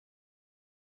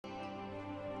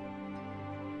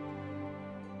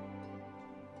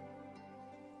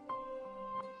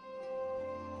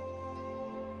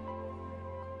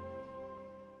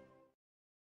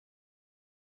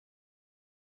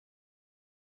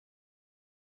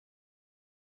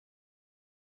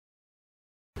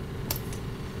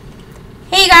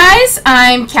Hey guys,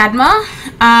 I'm Kadma.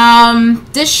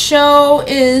 This show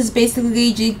is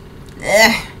basically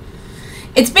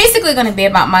it's basically going to be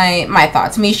about my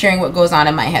thoughts, me sharing what goes on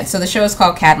in my head. So the show is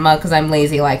called Kadma because I'm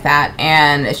lazy like that,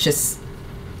 and it's just,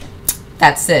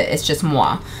 that's it. It's just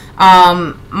moi.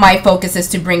 My focus is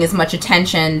to bring as much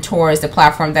attention towards the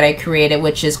platform that I created,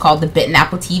 which is called the Bitten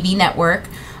Apple TV network.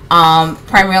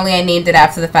 Primarily I named it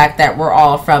after the fact that we're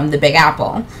all from the Big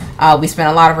Apple. We spend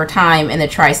a lot of our time in the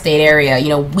tri-state area. You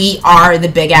know, we are the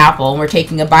Big Apple, and we're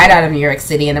taking a bite out of New York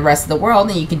City and the rest of the world,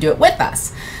 and you can do it with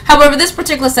us. However, this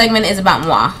particular segment is about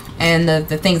moi and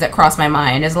the things that cross my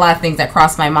mind. There's a lot of things that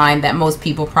cross my mind that most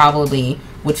people probably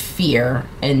would fear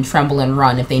and tremble and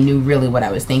run if they knew really what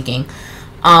I was thinking.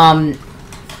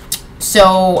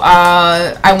 So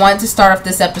I wanted to start off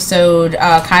this episode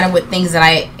kind of with things that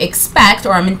I expect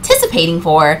or I'm anticipating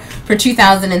for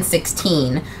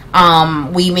 2016.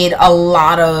 We made a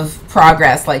lot of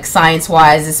progress, like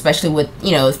science-wise, especially with,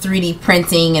 you know, 3D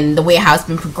printing and the way how it's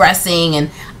been progressing, and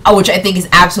which I think is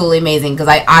absolutely amazing because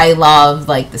I love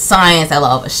like the science. I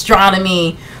love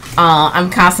astronomy. I'm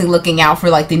constantly looking out for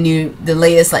like the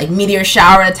latest like meteor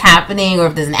shower that's happening, or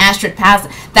if there's an asteroid pass.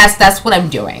 That's what I'm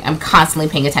doing. I'm constantly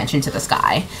paying attention to the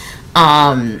sky,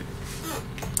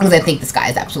 because I think the sky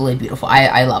is absolutely beautiful.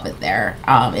 I love it there.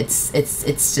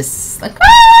 It's just like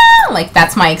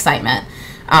that's my excitement.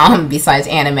 Besides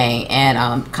anime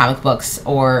and comic books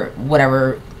or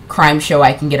whatever crime show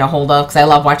I can get a hold of, because I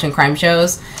love watching crime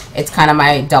shows. It's kind of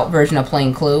my adult version of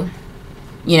playing Clue.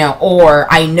 You know, or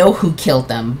I know who killed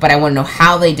them, but I want to know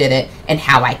how they did it and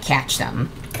how I catch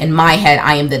them. In my head,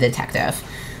 I am the detective.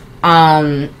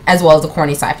 As well as the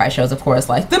corny sci-fi shows, of course,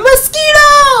 like The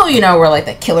Mosquito! You know, where like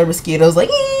the killer mosquitoes like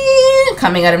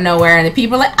coming out of nowhere, and the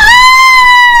people are like,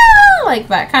 ah! Like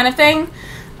that kind of thing.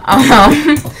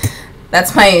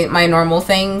 That's my normal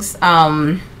things.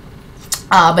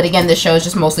 But again, this show is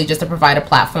just mostly just to provide a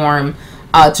platform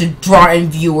to draw in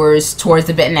viewers towards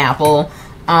the Bitten Apple.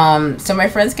 So my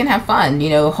friends can have fun, you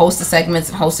know, host the segments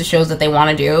and host the shows that they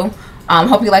want to do.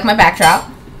 Hope you like my backdrop.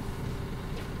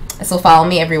 So follow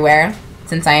me everywhere,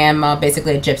 since I am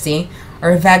basically a gypsy,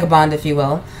 or a vagabond, if you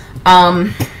will.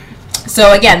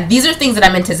 So again, these are things that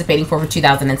I'm anticipating for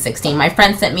 2016. My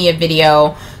friend sent me a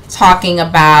video talking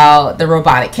about the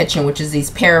robotic kitchen, which is these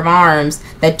pair of arms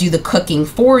that do the cooking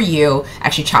for you,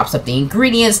 actually chops up the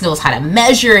ingredients, knows how to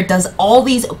measure, it does all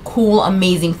these cool,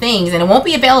 amazing things, and it won't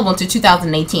be available until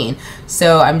 2018.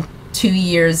 So I'm 2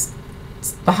 years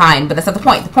behind, but that's not the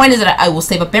point. The point is that I will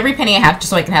save up every penny I have just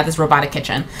so I can have this robotic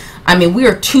kitchen. I mean, we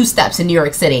are 2 steps in New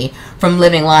York City from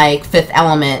living like Fifth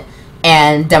Element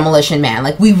and Demolition Man.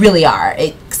 Like, we really are,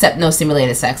 except no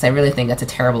simulated sex. I really think that's a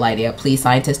terrible idea. Please,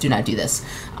 scientists, do not do this.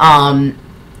 So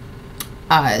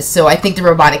I think the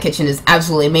robotic kitchen is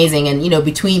absolutely amazing, and, you know,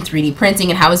 between 3D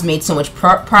printing and how it's made so much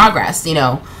progress, you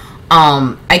know,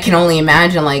 I can only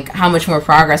imagine, like, how much more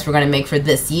progress we're going to make for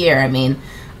this year. I mean,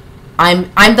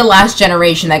 I'm the last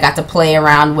generation that got to play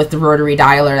around with the rotary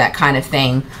dialer, that kind of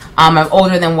thing. I'm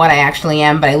older than what I actually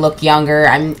am, but I look younger.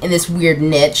 I'm in this weird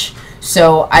niche.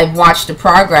 So I've watched the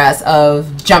progress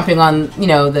of jumping on, you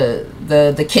know,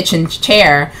 the kitchen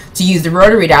chair to use the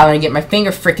rotary dialer and get my finger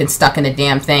freaking stuck in the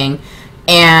damn thing,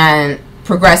 and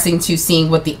progressing to seeing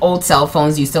what the old cell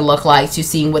phones used to look like, to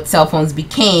seeing what cell phones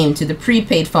became, to the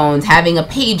prepaid phones, having a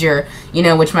pager, you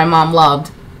know, which my mom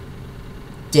loved.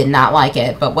 Did not like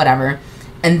it, but whatever.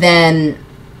 And then,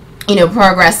 you know,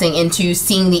 progressing into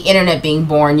seeing the internet being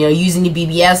born, you know, using the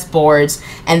BBS boards,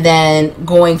 and then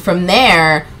going from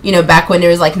there, you know, back when there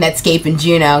was like Netscape and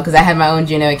Juno, because I had my own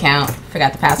Juno account,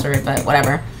 forgot the password, but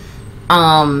whatever,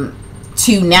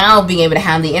 to now being able to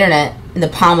have the internet in the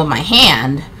palm of my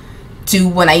hand, to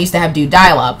when I used to have to do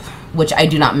dial-up, which I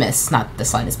do not miss, not the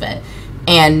slightest bit.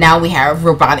 And now we have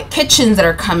robotic kitchens that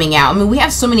are coming out. I mean, we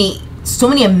have so many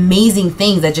amazing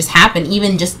things that just happened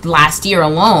even just last year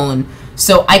alone.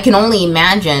 So I can only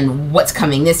imagine what's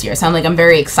coming this year. So I'm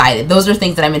very excited. Those are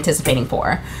things that I'm anticipating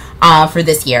for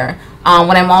this year.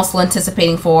 What I'm also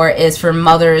anticipating for is for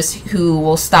mothers who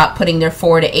will stop putting their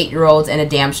 4 to 8-year-olds in a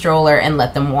damn stroller and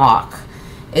let them walk.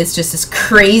 It's just this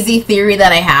crazy theory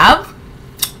that I have.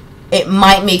 It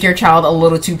might make your child a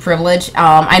little too privileged.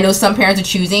 I know some parents are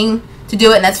choosing to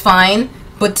do it, and that's fine.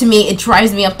 But to me, it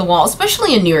drives me up the wall,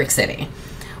 especially in New York City.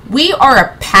 We are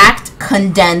a packed,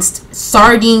 condensed,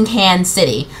 sardine can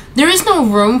city. There is no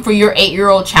room for your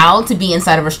 8-year-old child to be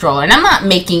inside of a stroller. And I'm not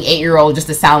making 8-year-old just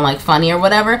to sound like funny or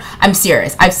whatever. I'm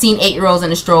serious. I've seen 8-year-olds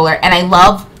in a stroller, and I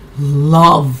love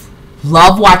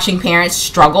watching parents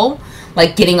struggle.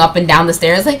 like getting up and down the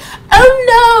stairs, like, oh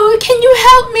no, can you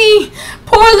help me?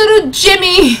 Poor little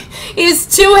Jimmy, he's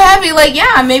too heavy. Like,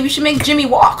 yeah, maybe we should make Jimmy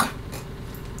walk.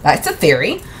 That's a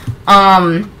theory.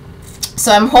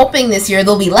 So I'm hoping this year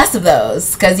there'll be less of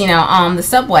those, because, you know, the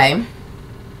subway,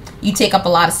 you take up a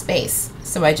lot of space.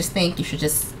 So I just think you should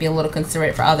just be a little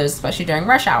considerate for others, especially during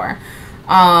rush hour.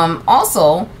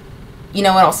 Also, you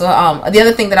know what, also, the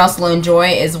other thing that I also enjoy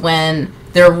is when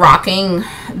they're rocking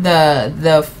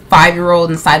the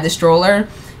 5-year-old inside the stroller,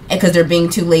 because they're being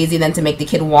too lazy then to make the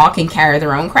kid walk and carry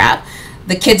their own crap.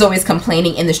 The kid's always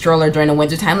complaining in the stroller during the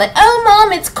winter time, like, oh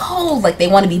mom, it's cold. Like, they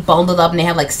want to be bundled up and they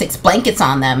have like 6 blankets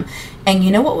on them. And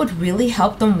you know what would really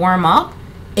help them warm up?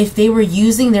 If they were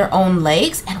using their own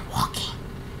legs and walking.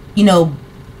 You know,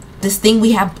 this thing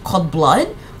we have called blood,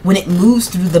 when it moves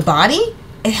through the body,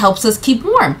 it helps us keep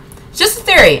warm. It's just a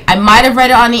theory. I might have read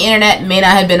it on the internet, may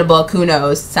not have been a book, who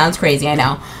knows. Sounds crazy, I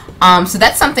know. So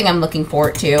that's something I'm looking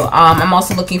forward to. I'm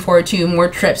also looking forward to more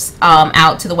trips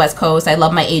out to the West Coast. I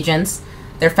love my agents.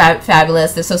 They're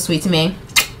fabulous. They're so sweet to me.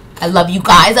 I love you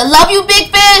guys. I love you,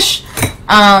 Big Fish.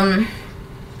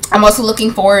 I'm also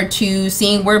looking forward to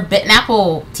seeing where Bitten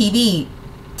Apple TV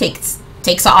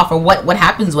takes off, or what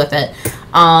happens with it.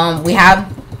 We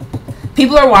have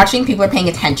people are watching, people are paying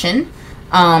attention.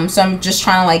 So I'm just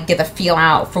trying to like get the feel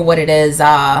out for what it is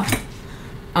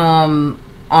on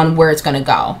where it's gonna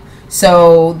go.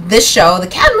 So this show, the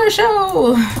Cadmer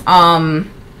Show,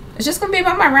 it's just gonna be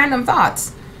about my random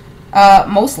thoughts,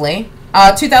 mostly.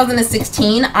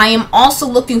 2016, I am also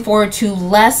looking forward to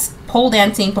less pole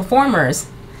dancing performers.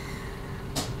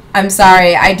 I'm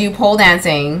sorry, I do pole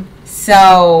dancing.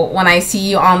 So when I see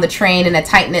you on the train in a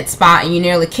tight-knit spot and you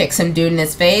nearly kick some dude in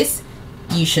his face,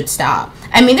 you should stop.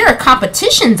 I mean, there are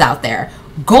competitions out there.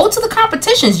 Go to the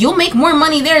competitions. You'll make more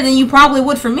money there than you probably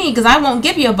would for me, because I won't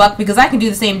give you a buck because I can do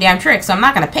the same damn trick, so I'm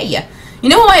not going to pay you. You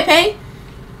know who I pay?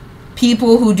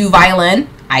 People who do violin.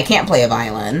 I can't play a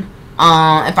violin.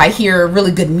 If I hear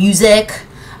really good music.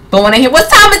 But when I hear, what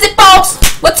time is it, folks?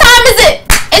 What time is it?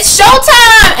 It's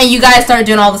showtime! And you guys start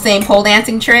doing all the same pole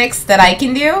dancing tricks that I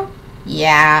can do?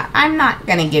 Yeah, I'm not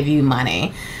going to give you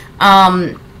money.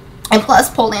 And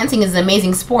plus, pole dancing is an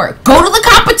amazing sport. Go to the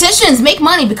competitions. Make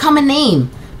money. Become a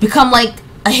name. Become like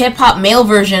a hip-hop male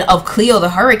version of Cleo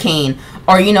the Hurricane.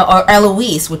 Or, you know, or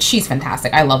Eloise, which she's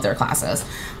fantastic. I love their classes.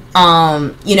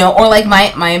 You know, or like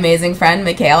my amazing friend,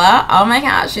 Michaela. Oh my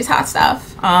gosh, she's hot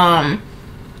stuff.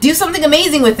 Do something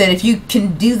amazing with it if you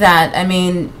can do that. I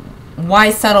mean, why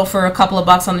settle for a couple of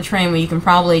bucks on the train when you can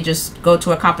probably just go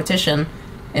to a competition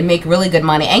and make really good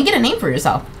money and get a name for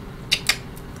yourself?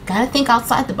 Gotta think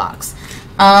outside the box.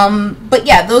 But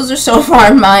yeah, those are so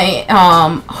far my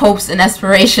hopes and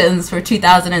aspirations for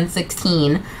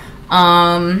 2016.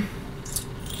 I'm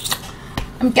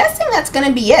guessing that's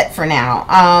gonna be it for now.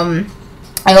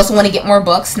 I also want to get more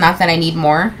books, not that I need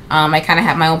more. I kind of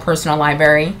have my own personal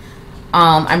library.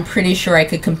 I'm pretty sure I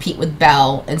could compete with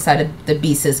Belle inside of the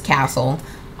Beast's castle.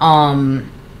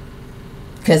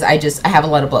 Because I have a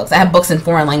lot of books. I have books in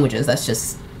foreign languages. That's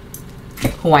just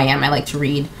who I am. I like to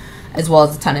read, as well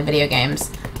as a ton of video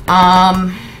games.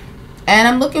 And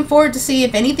I'm looking forward to see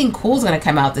if anything cool is going to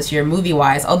come out this year,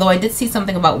 movie-wise. Although I did see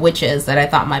something about witches that I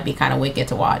thought might be kind of wicked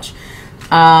to watch.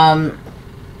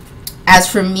 As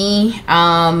for me,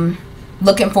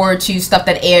 looking forward to stuff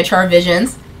that AHR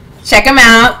Visions. Check them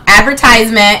out.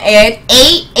 Advertisement.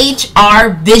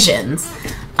 AHR Visions.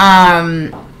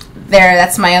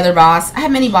 That's my other boss. I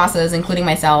have many bosses, including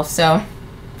myself. So,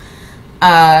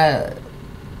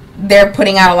 they're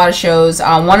putting out a lot of shows.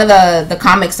 One of the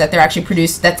comics that they're actually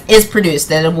that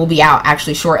it will be out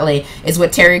actually shortly, is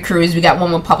with Terry Crews. We got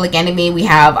one with Public Enemy. We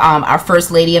have our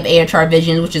First Lady of AHR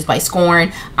Visions, which is by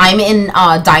Scorn. I'm in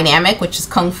Dynamic, which is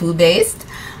Kung Fu based.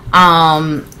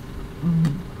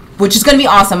 Which is going to be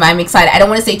awesome. I'm excited. I don't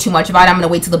want to say too much about it. I'm going to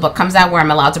wait till the book comes out where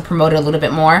I'm allowed to promote it a little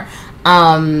bit more.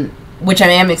 Which I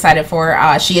am excited for.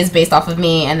 She is based off of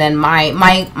me, and then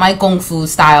my Kung Fu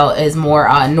style is more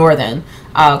northern.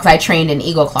 Because I trained in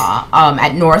Eagle Claw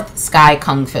at North Sky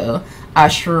Kung Fu.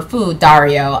 Shifu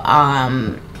Dario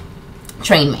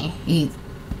trained me.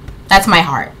 That's my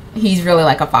heart. He's really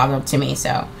like a father to me.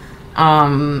 So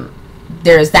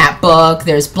there's that book.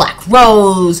 There's Black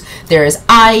Rose. There's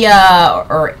Aya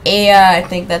or Aya. I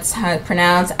think that's how it's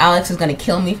pronounced. Alex is going to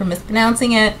kill me for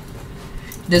mispronouncing it.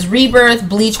 There's Rebirth,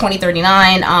 Bleach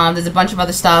 2039. There's a bunch of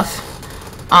other stuff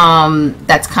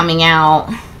that's coming out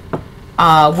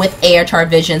with AHR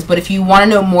Visions. But if you want to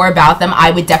know more about them,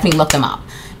 I would definitely look them up.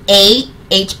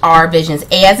 AHR Visions.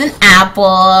 A as in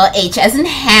apple, H as in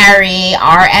Harry,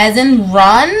 R as in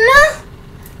run,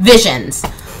 Visions.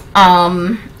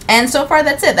 And so far,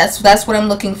 that's it. That's what I'm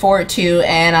looking forward to,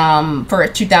 and for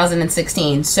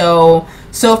 2016. So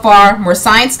far, more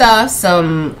science stuff,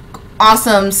 some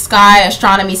awesome sky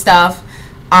astronomy stuff,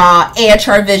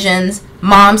 AHR visions,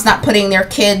 moms not putting their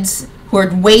kids who are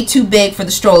way too big for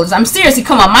the strollers. I'm seriously,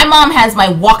 come on. My mom has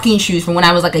my walking shoes from when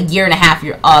I was like a year and a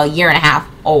half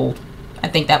old. I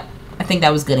think that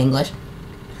was good English.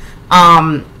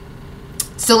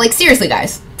 So like seriously,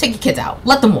 guys, take your kids out.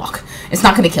 Let them walk. It's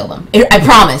not gonna kill them. I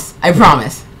promise. I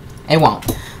promise. It won't.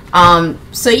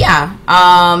 So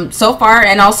yeah. So far,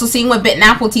 and also seeing what Bitten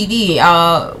Apple TV,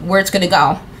 where it's gonna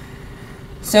go.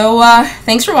 So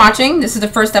thanks for watching. This is the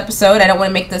first episode. I don't want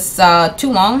to make this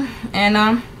too long,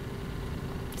 and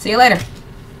see you later.